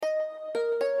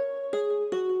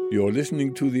You're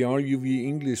listening to the RUV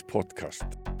English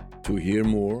podcast. To hear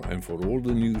more and for all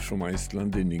the news from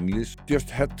Iceland in English, just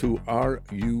head to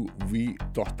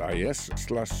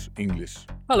ruv.is/English.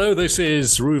 Hello, this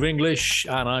is RUV English,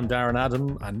 and I'm Darren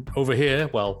Adam. And over here,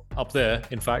 well, up there,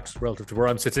 in fact, relative to where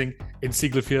I'm sitting, in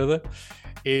Siglufjörður,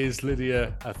 is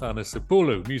Lydia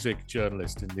Athanasopoulou, music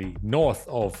journalist in the north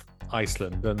of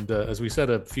Iceland. And as we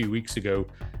said a few weeks ago,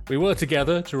 we were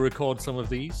together to record some of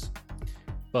these,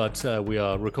 but we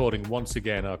are recording once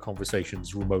again our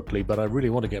conversations remotely. But I really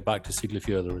want to get back to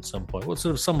Siglufjörður at some point. What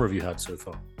sort of summer have you had so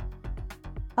far?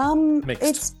 Mixed.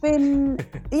 It's been,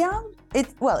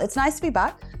 it's nice to be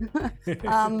back,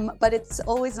 but it's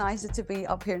always nicer to be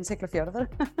up here in Siglufjörður.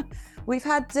 We've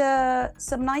had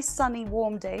some nice sunny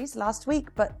warm days last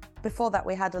week, but before that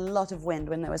we had a lot of wind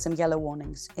when there were some yellow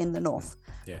warnings in the north.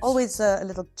 Yes. Always a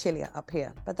little chillier up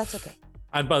here, but that's okay.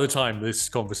 And by the time this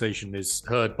conversation is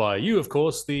heard by you, of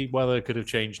course, the weather could have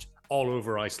changed all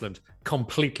over Iceland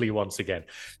completely once again.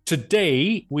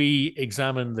 Today, we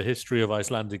examine the history of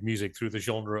Icelandic music through the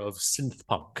genre of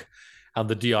synth-punk and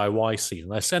the DIY scene.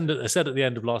 And I said at the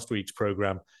end of last week's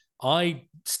program, I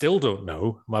still don't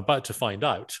know, I'm about to find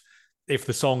out, if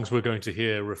the songs we're going to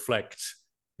hear reflect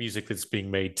music that's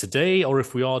being made today, or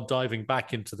if we are diving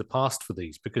back into the past for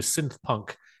these, because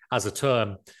synth-punk as a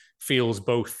term feels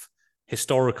both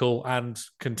historical and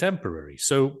contemporary.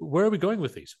 So where are we going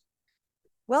with these?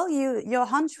 Well, your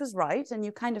hunch was right, and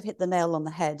you kind of hit the nail on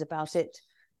the head about it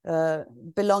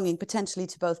belonging potentially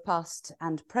to both past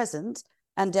and present,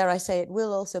 and dare I say it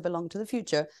will also belong to the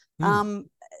future.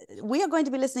 We are going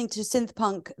to be listening to synth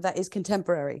punk that is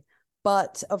contemporary,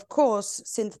 but of course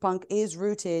synth punk is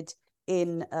rooted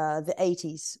in the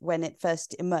 80s when it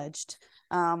first emerged.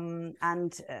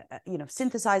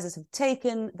 Synthesizers have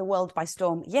taken the world by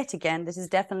storm yet again. This is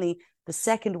definitely the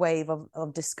second wave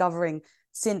of discovering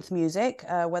synth music,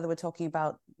 whether we're talking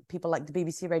about people like the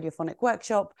BBC Radiophonic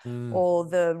Workshop or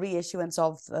the reissuance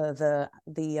of the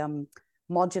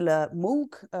modular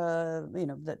Moog,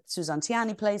 that Susan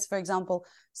Tiani plays, for example.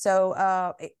 So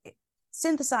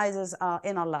synthesizers are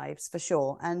in our lives for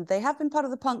sure, and they have been part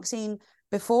of the punk scene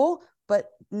before,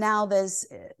 but now there's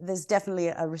definitely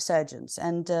a resurgence.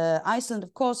 And Iceland,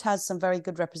 of course, has some very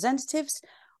good representatives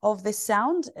of this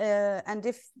sound. And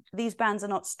if these bands are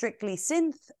not strictly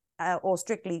synth or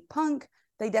strictly punk,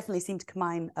 they definitely seem to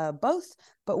combine both.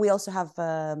 But we also have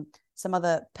some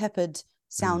other peppered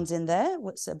sounds in there.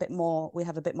 It's a bit more. We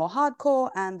have a bit more hardcore,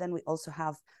 and then we also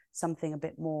have something a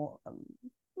bit more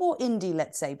indie,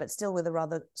 let's say, but still with a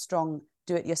rather strong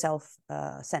do-it-yourself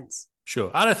sense.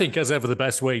 Sure. And I think, as ever, the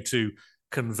best way to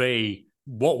convey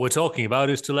what we're talking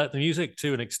about is to let the music,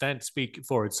 to an extent, speak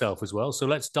for itself as well. So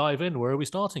let's dive in. Where are we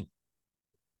starting?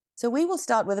 So we will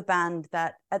start with a band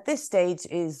that at this stage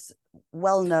is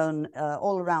well known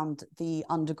all around the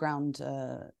underground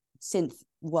synth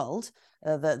world,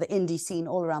 the indie scene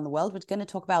all around the world. We're going to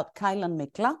talk about Kailan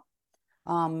Mikla.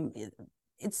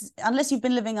 It's, unless you've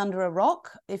been living under a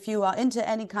rock, if you are into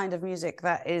any kind of music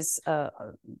that is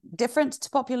different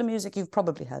to popular music, you've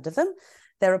probably heard of them.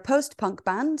 They're a post-punk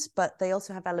band, but they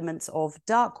also have elements of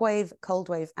dark wave, cold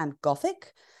wave, and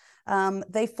gothic.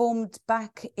 They formed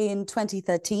back in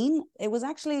 2013.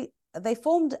 They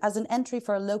formed as an entry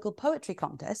for a local poetry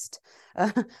contest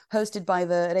hosted by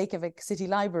the Reykjavik City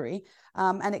Library.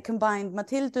 And it combined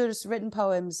Matildur's written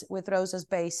poems with Rosa's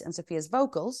bass and Sophia's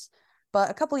vocals. But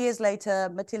a couple of years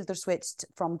later, Matildur switched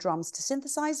from drums to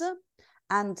synthesizer.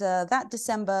 And that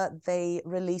December, they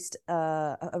released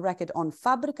a record on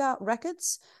Fabrika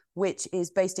Records, which is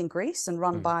based in Greece and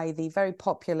run by the very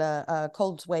popular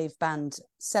cold wave band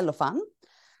Cellophane.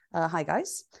 Hi,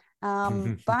 guys.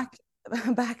 Back,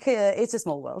 it's a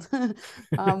small world.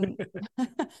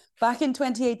 Back in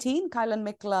 2018, Kailan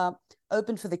Mikla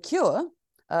opened for The Cure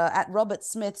at Robert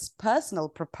Smith's personal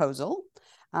proposal.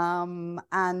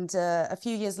 And a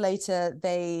few years later,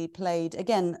 they played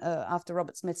again, after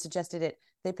Robert Smith suggested it,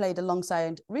 they played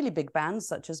alongside really big bands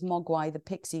such as Mogwai, the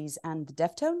Pixies, and the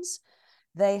Deftones.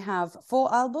 They have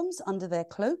 4 albums under their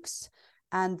cloaks,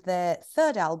 and their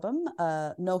third album,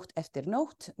 Nótt eftir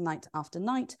nótt, Night After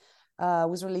Night,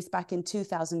 was released back in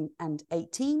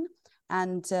 2018.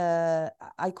 And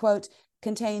I quote,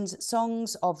 contains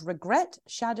songs of regret,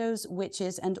 shadows,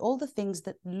 witches, and all the things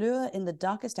that lure in the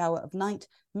darkest hour of night,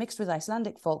 mixed with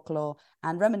Icelandic folklore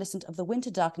and reminiscent of the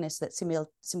winter darkness that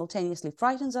simultaneously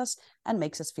frightens us and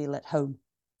makes us feel at home.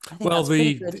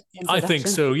 I think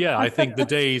so, yeah. I think the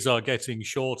days are getting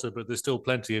shorter, but there's still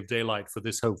plenty of daylight for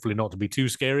this, hopefully not to be too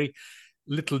scary.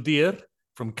 Little Deer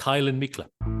from Kailan Mikla.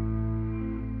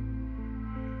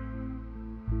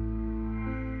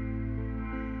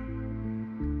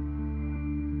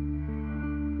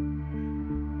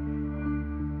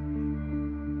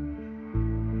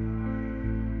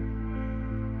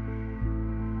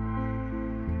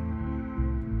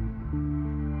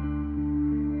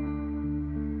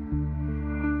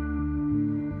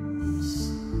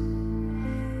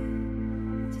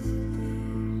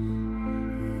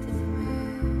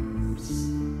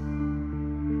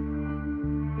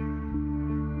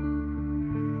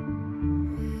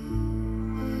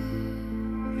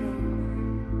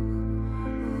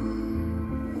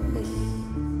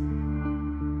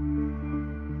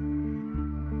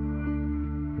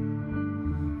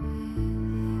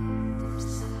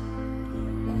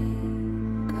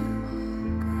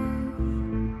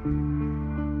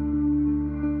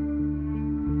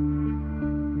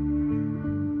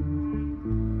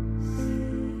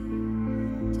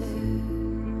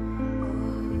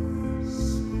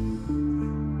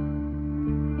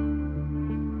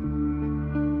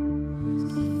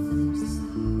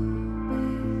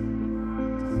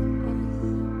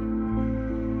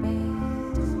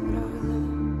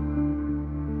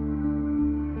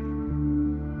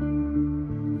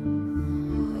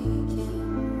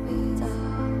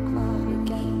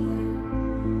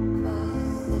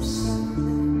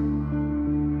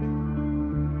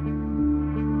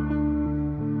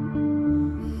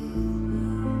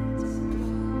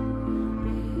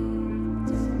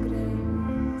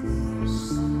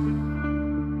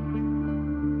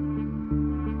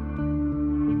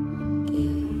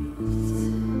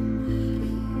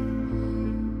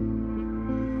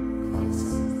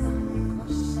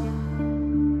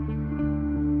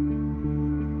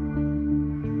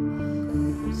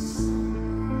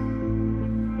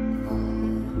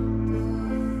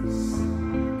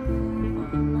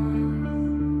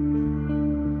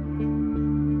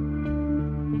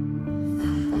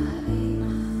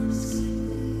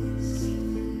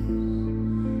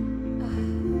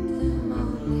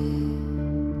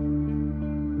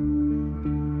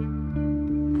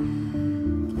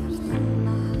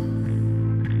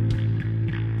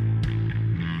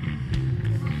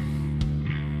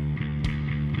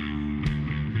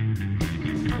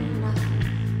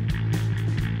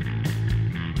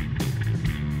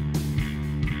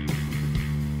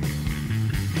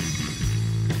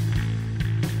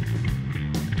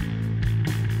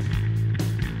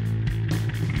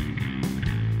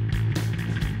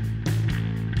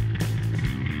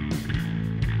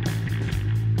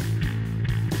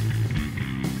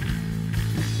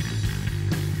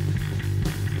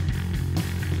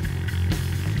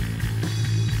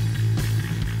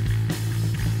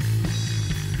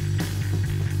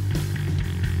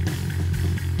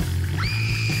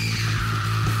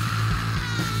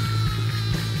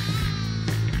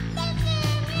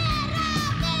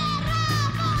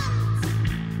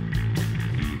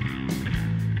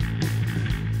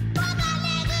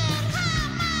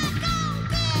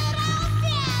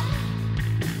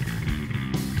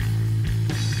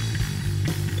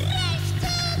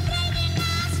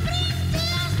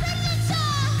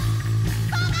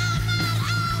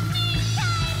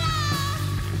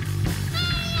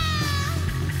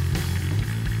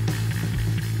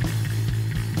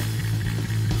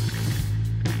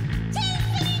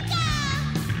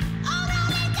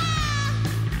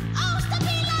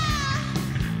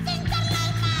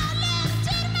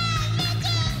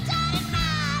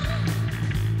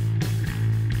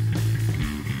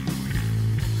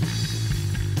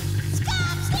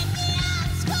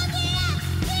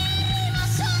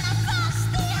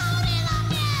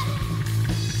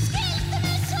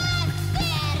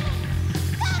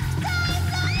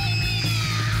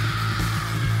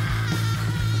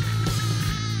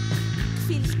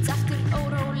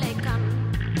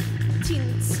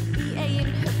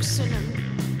 eigin hugsunum.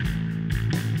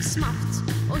 Smátt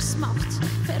og smátt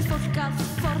fer fólk að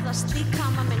forðast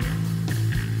líkama minn.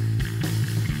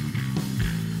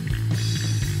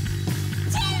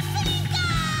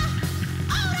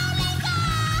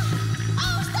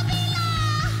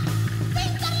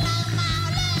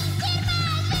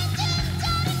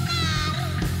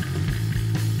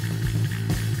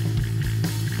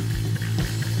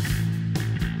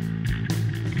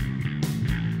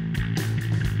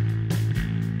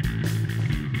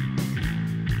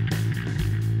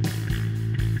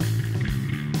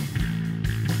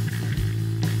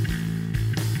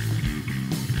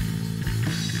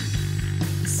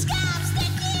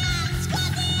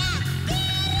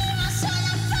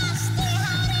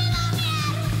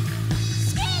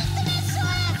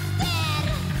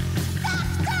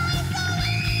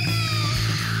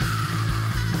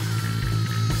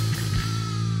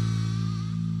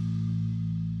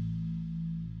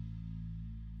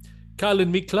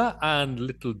 Kylan Mikla and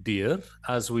Little Deer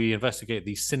as we investigate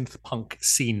the synth-punk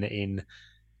scene in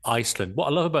Iceland. What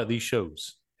I love about these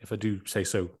shows, if I do say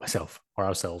so myself or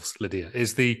ourselves, Lydia,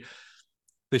 is the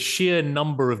sheer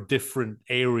number of different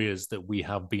areas that we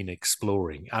have been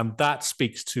exploring. And that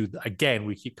speaks to, again,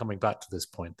 we keep coming back to this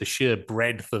point, the sheer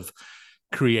breadth of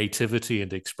creativity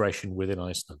and expression within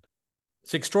Iceland.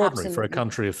 It's extraordinary. Absolutely. For a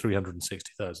country of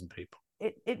 360,000 people.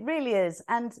 It really is.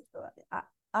 And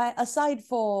aside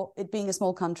for it being a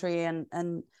small country,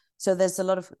 and so there's a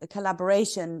lot of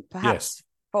collaboration, perhaps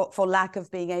for lack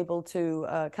of being able to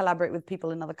collaborate with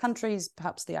people in other countries,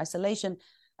 perhaps the isolation.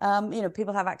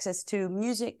 People have access to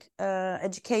music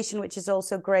education, which is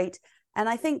also great. And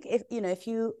I think if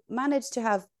you manage to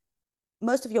have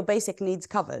most of your basic needs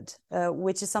covered,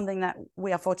 which is something that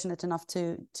we are fortunate enough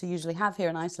to usually have here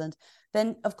in Iceland,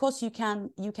 then of course you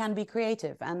can be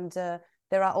creative. And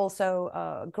there are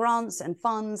also grants and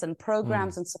funds and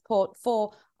programs and support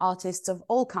for artists of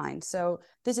all kinds. So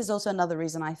this is also another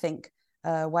reason I think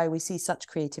why we see such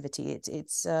creativity.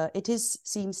 It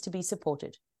seems to be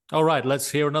supported. All right, let's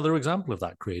hear another example of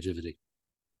that creativity.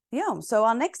 Yeah, so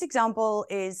our next example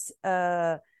is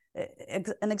an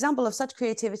example of such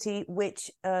creativity which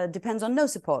depends on no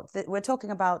support. We're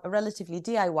talking about a relatively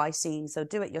DIY scene, so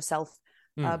do-it-yourself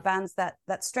bands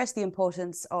that stress the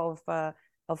importance of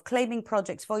claiming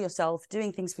projects for yourself,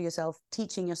 doing things for yourself,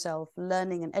 teaching yourself,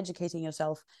 learning and educating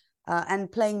yourself, and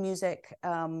playing music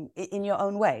in your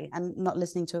own way and not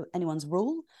listening to anyone's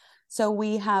rule. So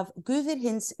we have Guðir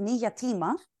hins nýja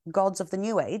tíma, Gods of the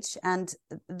New Age, and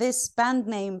this band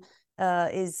name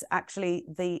is actually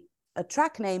a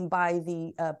track name by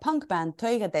the punk band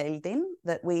Taugadeildin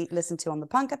that we listened to on the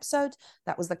punk episode.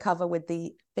 That was the cover with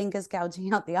the fingers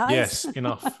gouging out the eyes. Yes,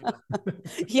 enough.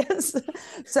 Yes.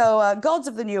 So Gods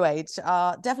of the New Age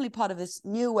are definitely part of this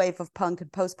new wave of punk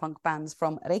and post-punk bands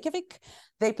from Reykjavik.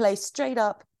 They play straight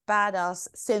up badass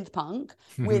synth punk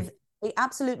with the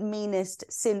absolute meanest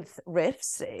synth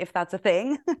riffs, if that's a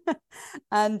thing.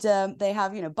 And they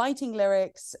have, biting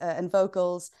lyrics and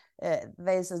vocals.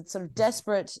 There's a sort of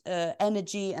desperate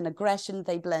energy and aggression.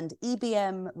 They blend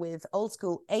EBM with old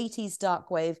school 80s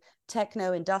dark wave,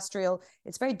 techno, industrial.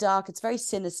 It's very dark, it's very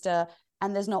sinister,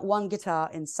 and there's not one guitar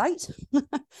in sight.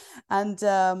 And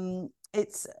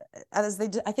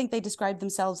I think they describe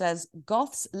themselves as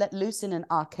goths let loose in an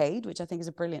arcade, which I think is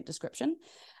a brilliant description.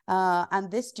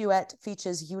 And this duet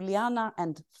features Juliana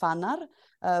and Fannar.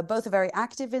 Both are very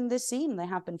active in this scene. They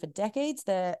have been for decades.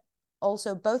 They're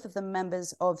also both of them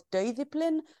members of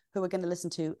Dauðyflin, who we're going to listen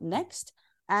to next.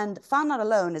 And Fannar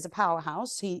alone is a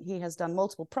powerhouse. He has done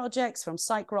multiple projects from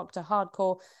psych rock to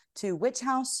hardcore to witch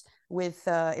house with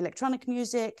electronic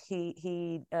music.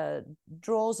 He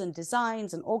draws and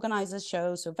designs and organizes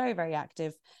shows, so very, very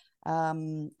active.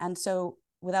 And so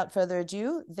without further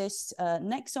ado, this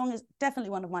next song is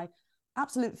definitely one of my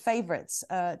absolute favorites,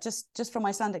 just from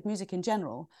Icelandic music in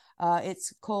general.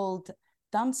 It's called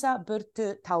Dansa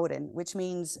burtu tárin, which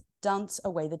means dance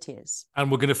away the tears.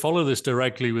 And we're going to follow this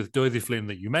directly with Dauðyflin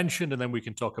that you mentioned, and then we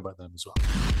can talk about them as well.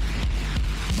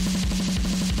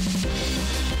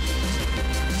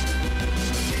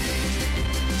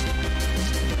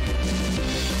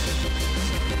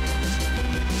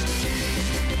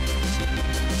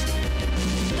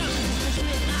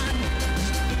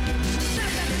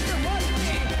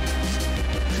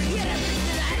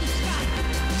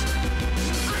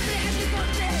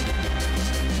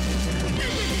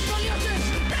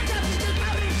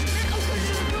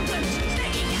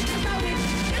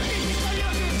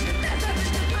 Thank you.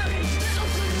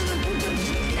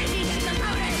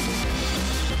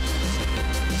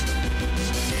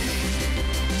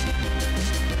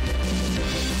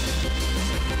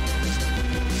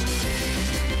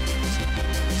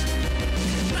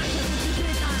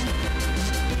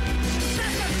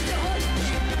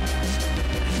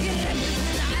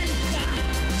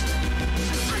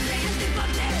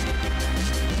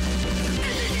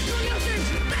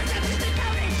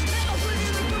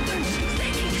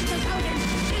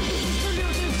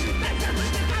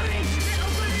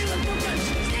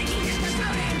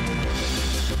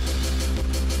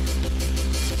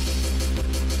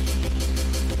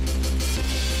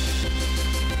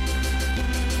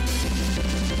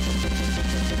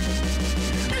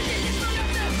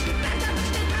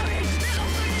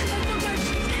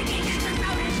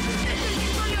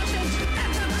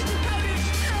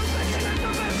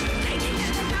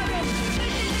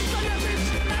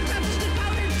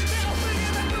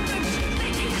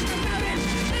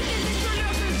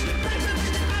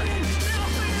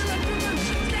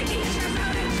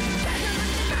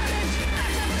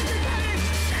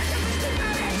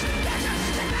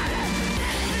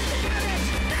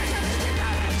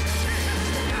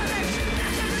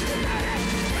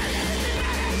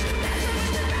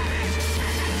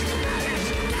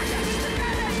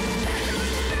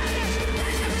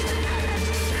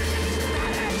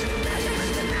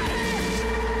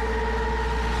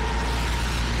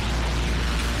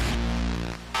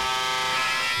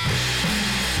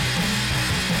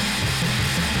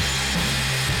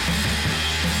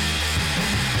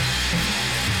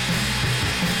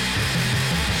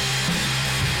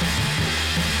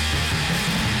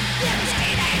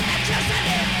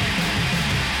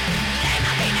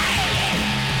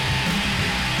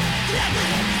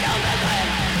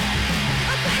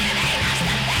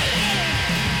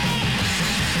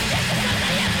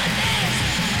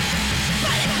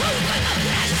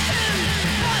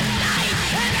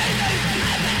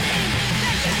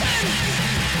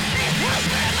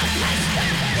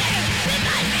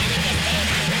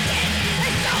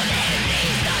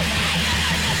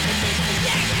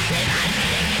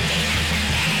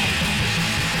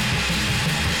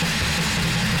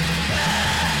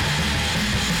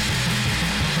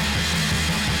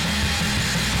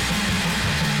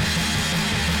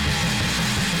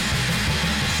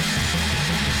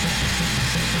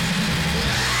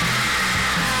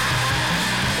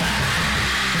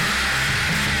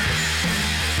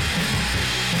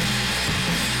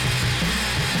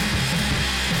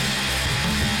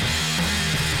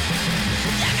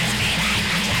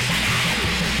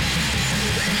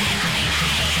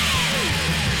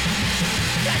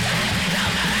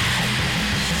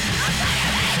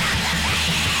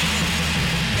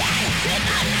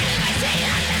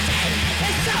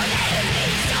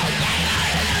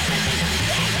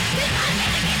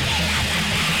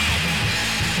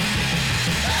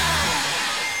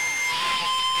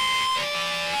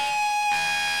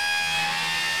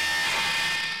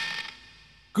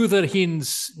 Guther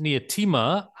Hins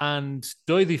Niatima and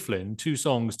Doithi Flynn, two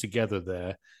songs together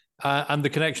there. And the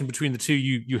connection between the two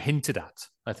you hinted at,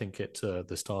 I think, at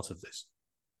the start of this.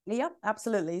 Yep,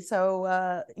 absolutely.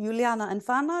 So Juliana and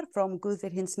Fanar from Guther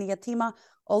Hins Niatima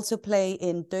also play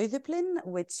in Döðuplin,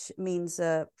 which means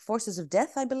forces of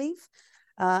death, I believe.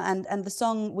 And the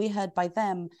song we heard by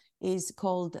them is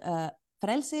called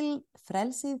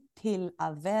Frelsið til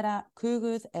að vera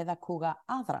kuguð eða kuga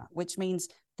aðra, which means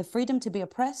the freedom to be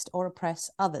oppressed or oppress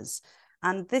others.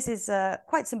 And this is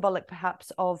quite symbolic,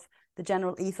 perhaps, of the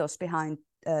general ethos behind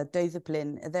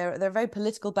Döðuplin. They're a very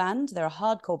political band. They're a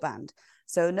hardcore band.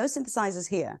 So no synthesizers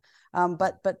here.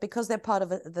 But because they're part of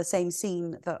the same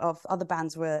scene of other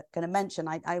bands we're going to mention,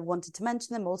 I wanted to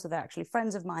mention them. Also, they're actually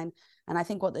friends of mine. And I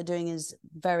think what they're doing is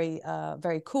very,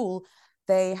 very cool.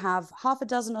 They have half a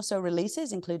dozen or so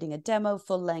releases, including a demo,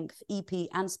 full-length EP,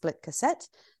 and split cassette.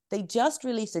 They just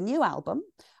released a new album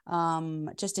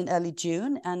just in early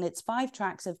June, and it's 5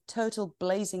 tracks of total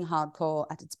blazing hardcore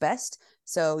at its best.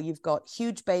 So you've got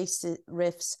huge bass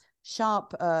riffs,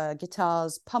 sharp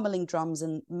guitars, pummeling drums,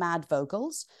 and mad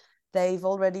vocals. They've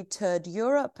already toured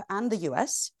Europe and the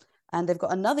US, and they've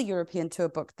got another European tour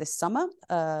booked this summer.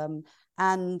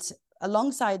 And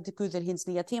alongside the Guther Hins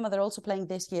Niatima, they're also playing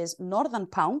this year's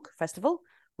SYNTH-PUNK festival,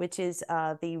 which is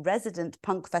the resident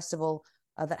punk festival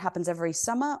that happens every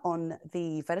summer on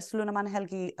the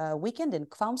Verslunarmannahelgi weekend in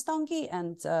Hvammstangi.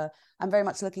 And I'm very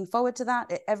much looking forward to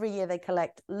that. Every year they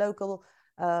collect local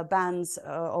bands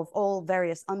of all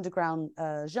various underground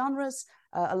genres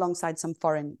alongside some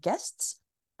foreign guests.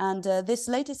 And this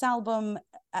latest album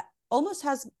almost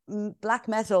has black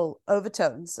metal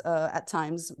overtones at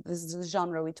times. This is a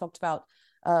genre we talked about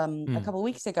a couple of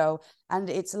weeks ago, and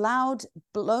its loud,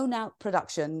 blown-out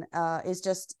production is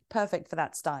just perfect for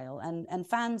that style. And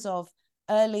fans of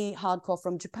early hardcore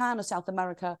from Japan or South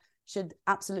America should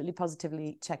absolutely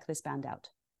positively check this band out.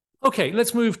 Okay,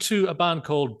 let's move to a band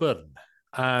called Börn,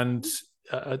 and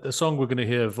the song we're going to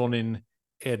hear, Vonin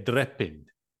Drepin.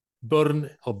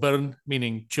 Börn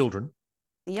meaning children.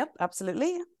 Yep,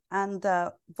 absolutely. And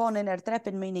Vonin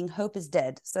Drepin meaning hope is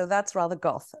dead. So that's rather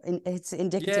goth. It's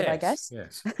indicative, I guess.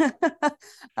 Yes.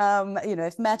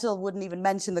 If metal wouldn't even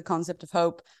mention the concept of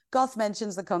hope, goth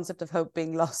mentions the concept of hope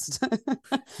being lost.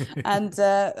 And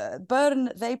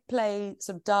Börn, they play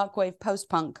some dark wave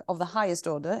post-punk of the highest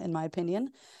order, in my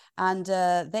opinion. And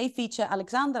they feature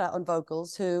Alexandra on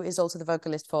vocals, who is also the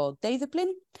vocalist for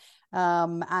Döðuplin.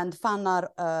 And Fanar,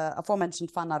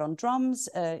 aforementioned Fanar on drums.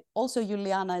 Also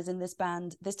Juliana is in this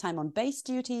band, this time on bass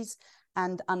duties,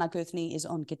 and Anna Guthni is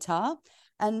on guitar.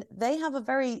 And they have a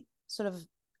very sort of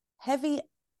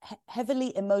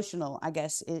heavily emotional, I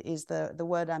guess, is the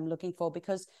word I'm looking for,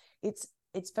 because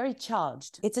it's very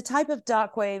charged. It's a type of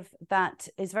dark wave that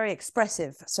is very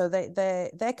expressive. So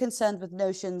they're concerned with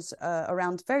notions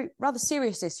around rather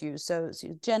serious issues. So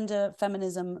gender,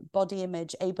 feminism, body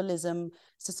image, ableism,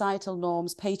 societal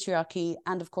norms, patriarchy,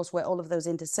 and of course where all of those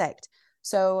intersect.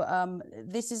 So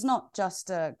this is not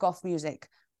just goth music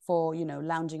for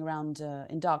lounging around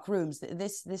in dark rooms.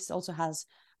 This also has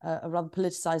a rather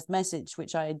politicized message,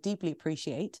 which I deeply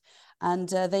appreciate. And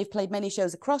they've played many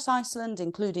shows across Iceland,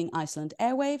 including Iceland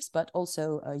Airwaves, but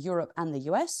also Europe and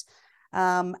the US.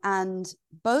 And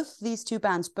both these two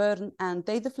bands, Börn and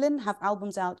Döðuplin, have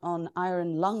albums out on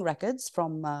Iron Lung Records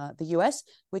from the US,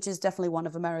 which is definitely one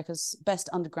of America's best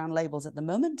underground labels at the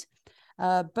moment.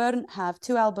 Börn have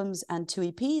 2 albums and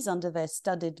 2 EPs under their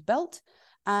studded belt,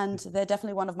 and they're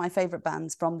definitely one of my favorite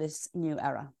bands from this new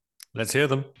era. Let's hear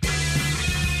them.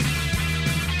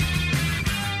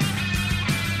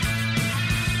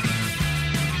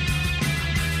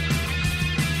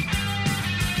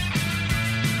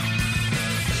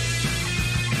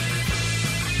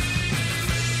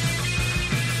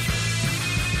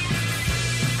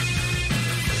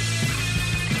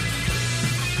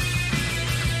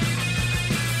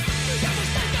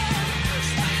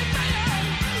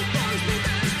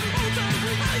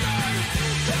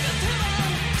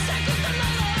 Second to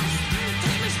nada.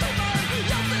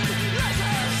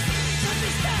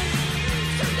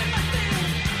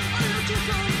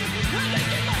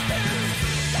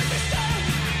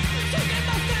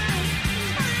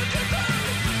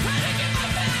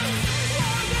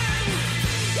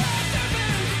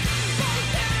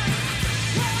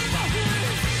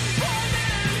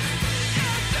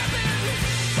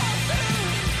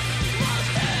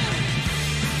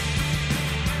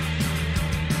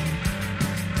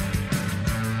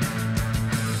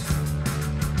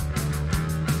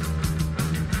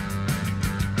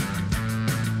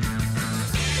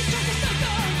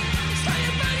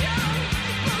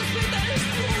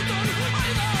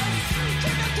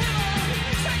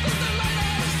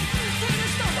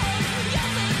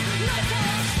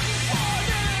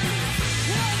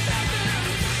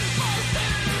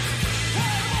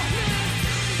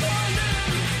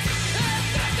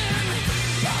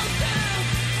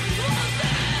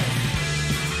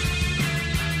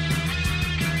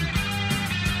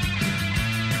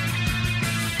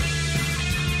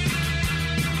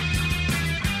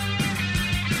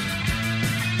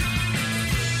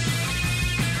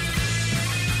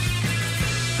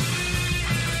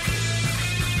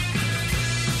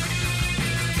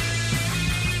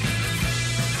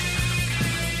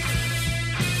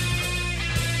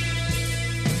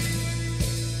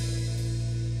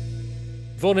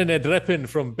 Vonin Edrepin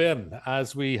from Bern,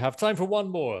 as we have time for one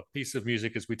more piece of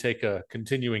music as we take a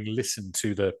continuing listen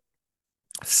to the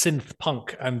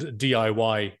synth-punk and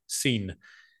DIY scene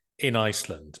in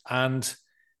Iceland. And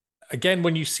again,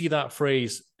 when you see that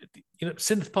phrase, you know,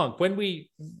 synth-punk, when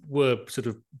we were sort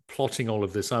of plotting all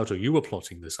of this out, or you were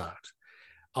plotting this out,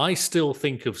 I still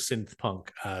think of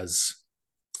synth-punk as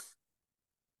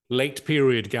late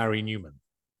period Gary Newman,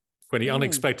 when he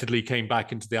unexpectedly came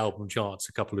back into the album charts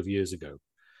a couple of years ago.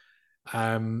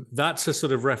 That's a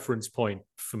sort of reference point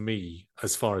for me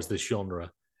as far as this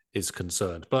genre is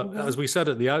concerned. But as we said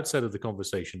at the outset of the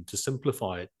conversation, to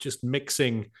simplify it, just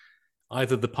mixing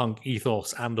either the punk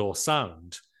ethos and or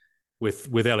sound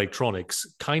with electronics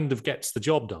kind of gets the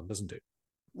job done, doesn't it?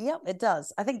 Yep, it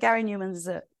does. I think Gary Newman's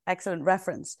an excellent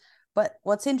reference. But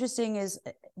what's interesting is,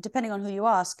 depending on who you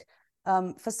ask,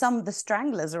 for some, the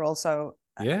Stranglers are also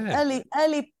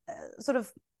early sort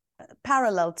of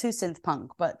parallel to synth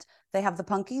punk, but they have the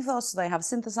punk ethos, they have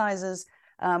synthesizers.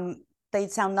 They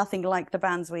sound nothing like the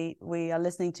bands we are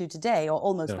listening to today, or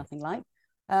almost nothing like.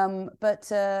 But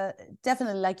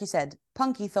definitely, like you said,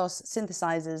 punk ethos,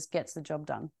 synthesizers gets the job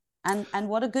done. And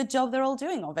what a good job they're all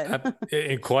doing of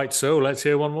it. Quite so. Let's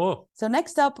hear one more. So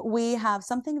next up, we have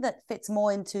something that fits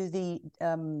more into the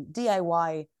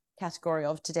DIY category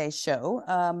of today's show.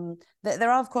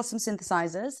 There are, of course, some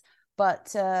synthesizers,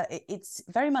 but it's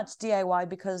very much DIY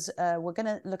because we're going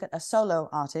to look at a solo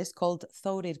artist called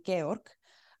Þórir Georg.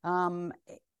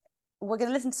 We're going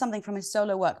to listen to something from his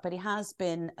solo work, but he has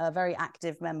been a very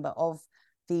active member of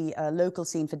the local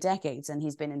scene for decades, and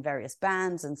he's been in various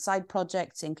bands and side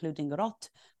projects, including Rott,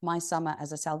 My Summer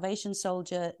as a Salvation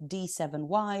Soldier,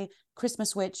 D7Y,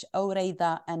 Christmas Witch,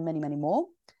 Oreida, and many, many more.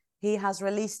 He has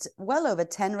released well over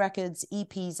 10 records,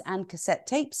 EPs, and cassette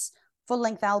tapes,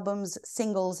 full-length albums,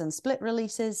 singles, and split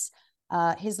releases.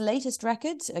 His latest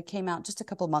record came out just a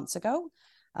couple months ago.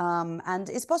 And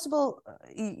it's possible,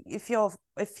 if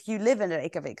you live in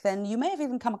Reykjavik, then you may have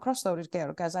even come across Þórir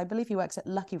Georg, as I believe he works at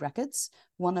Lucky Records,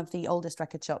 one of the oldest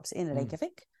record shops in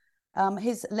Reykjavik.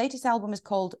 His latest album is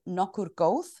called Nokkur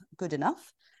Góð, Good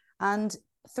Enough. And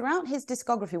throughout his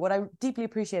discography, what I deeply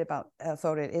appreciate about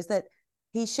Þórir is that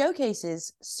he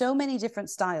showcases so many different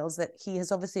styles that he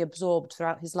has obviously absorbed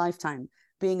throughout his lifetime,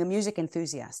 being a music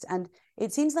enthusiast. And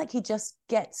it seems like he just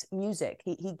gets music.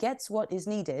 He gets what is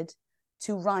needed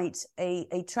to write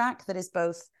a track that is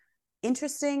both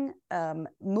interesting,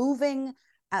 moving,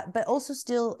 but also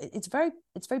still it's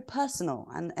very personal,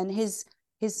 and his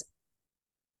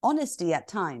honesty at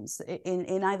times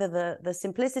in either the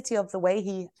simplicity of the way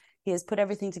he has put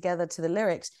everything together to the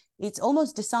lyrics, it's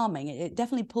almost disarming. It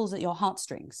definitely pulls at your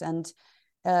heartstrings. And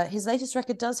his latest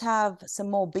record does have some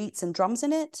more beats and drums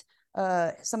in it.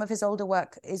 Some of his older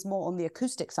work is more on the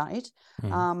acoustic side,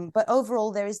 but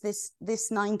overall there is this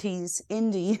 90s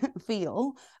indie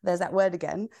feel. There's that word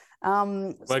again.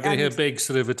 We're going to hear big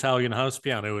sort of Italian house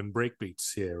piano and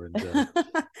breakbeats here, and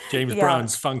James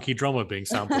Brown's funky drummer being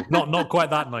sampled. Not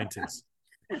quite that 90s.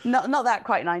 Not that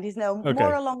quite 90s. No, okay.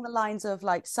 More along the lines of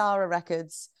like Sarah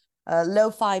Records,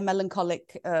 lo-fi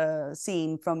melancholic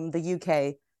scene from the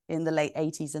UK in the late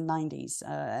 80s and 90s.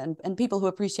 And people who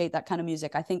appreciate that kind of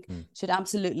music, I think, should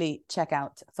absolutely check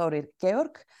out Þórir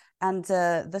Georg. And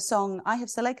the song I have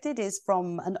selected is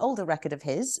from an older record of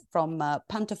his, from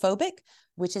Pantophobic,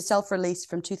 which is self-released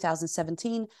from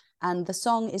 2017. And the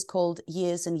song is called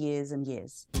Years and Years and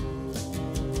Years.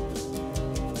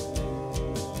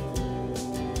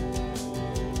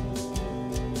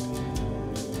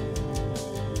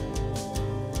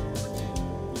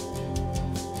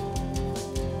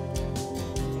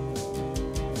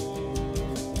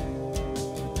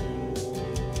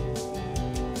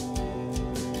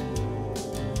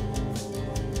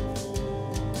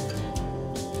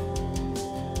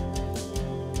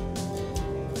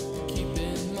 Keep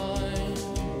in mind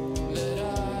that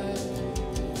I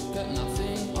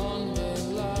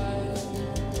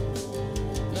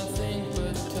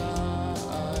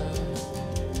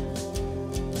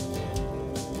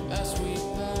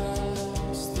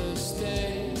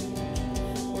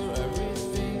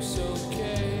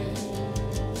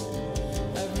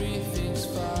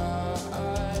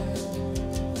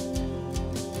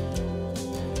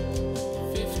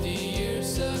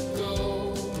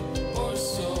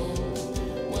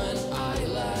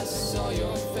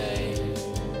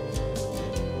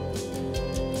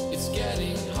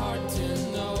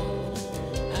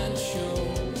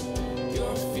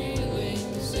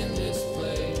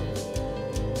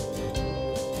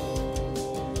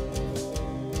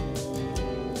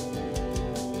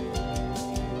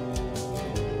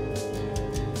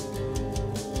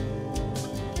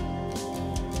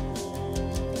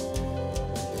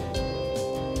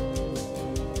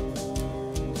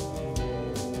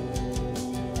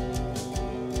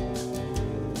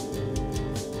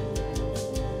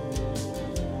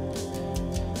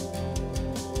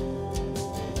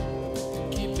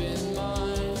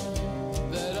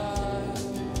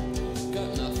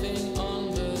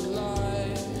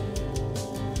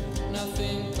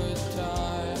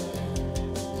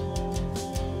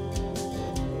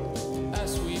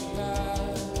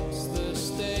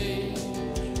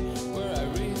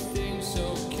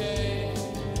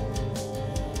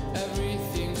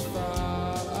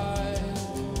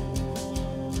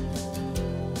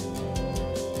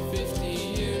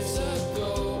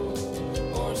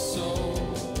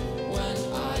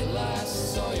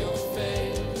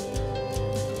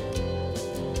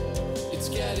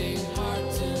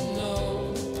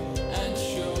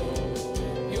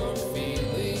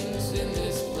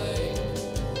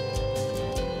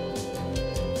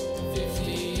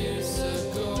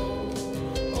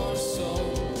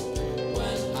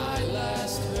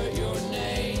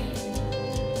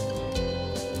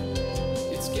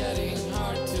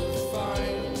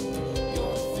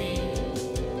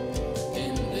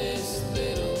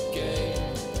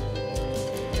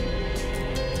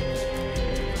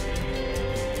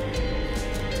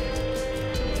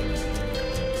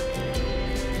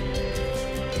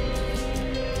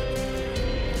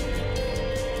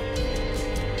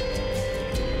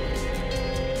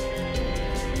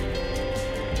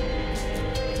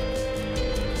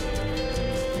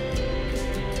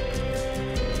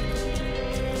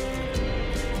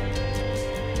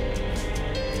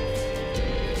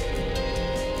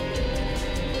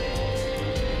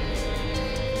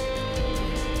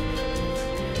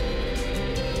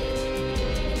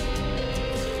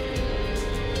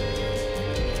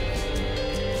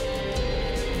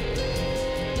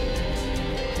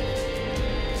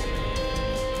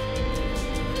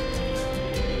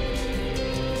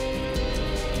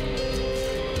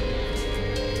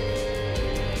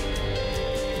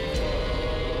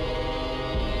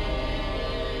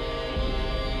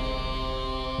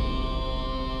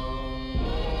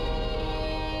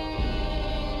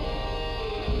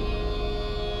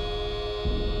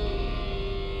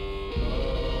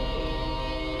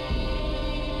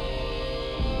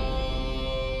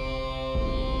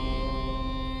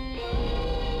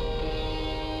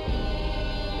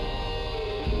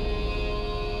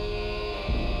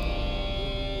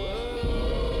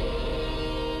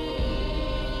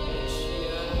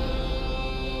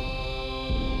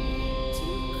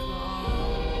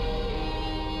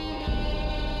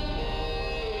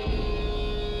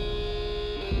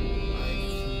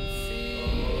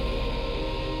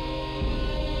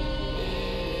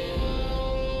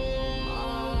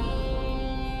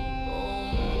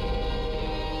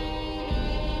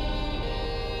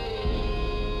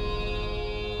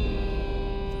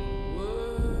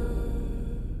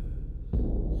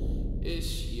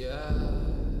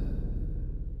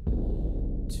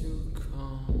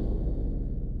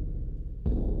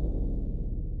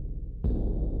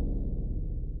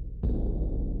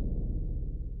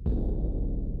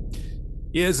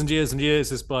Years and Years and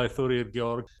Years is by Þuríður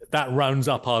Georg. That rounds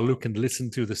up our look and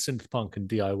listen to the synth-punk and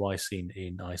DIY scene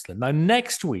in Iceland. Now,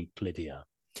 next week, Lydia,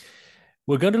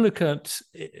 we're going to look at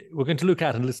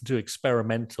and listen to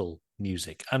experimental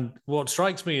music. And what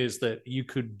strikes me is that you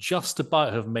could just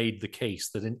about have made the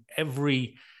case that in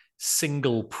every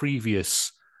single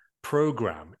previous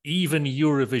program, even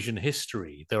Eurovision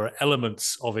history, there are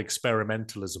elements of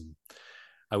experimentalism.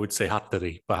 I would say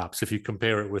hatteri, perhaps, if you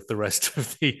compare it with the rest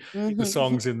of the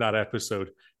songs in that episode.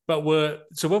 But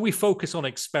when we focus on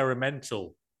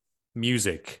experimental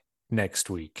music next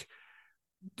week,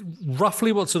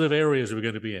 roughly what sort of areas are we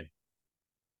going to be in?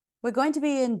 We're going to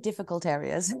be in difficult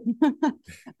areas.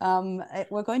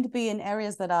 We're going to be in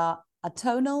areas that are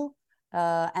atonal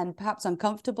and perhaps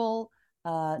uncomfortable,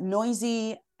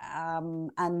 noisy,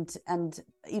 and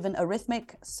even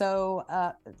arrhythmic. So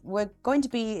we're going to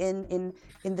be in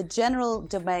the general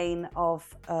domain of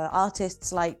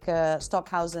artists like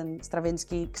Stockhausen,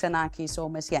 Stravinsky, Xenakis, or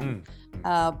Messiaen,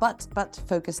 but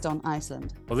focused on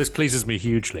Iceland. Well, this pleases me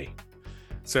hugely.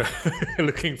 So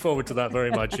looking forward to that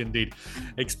very much indeed.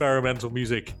 Experimental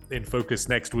music in focus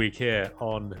next week here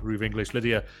on RÚV English.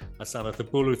 Lydia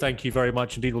Asanathapulu, thank you very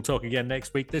much indeed. We'll talk again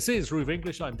next week. This is RÚV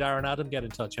English. I'm Darren Adam. Get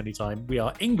in touch anytime. We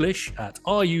are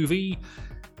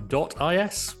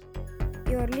english@ruv.is.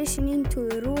 You're listening to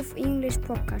the RÚV English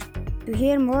podcast. To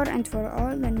hear more and for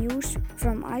all the news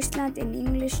from Iceland in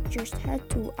English, just head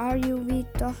to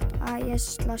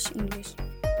ruv.is/English.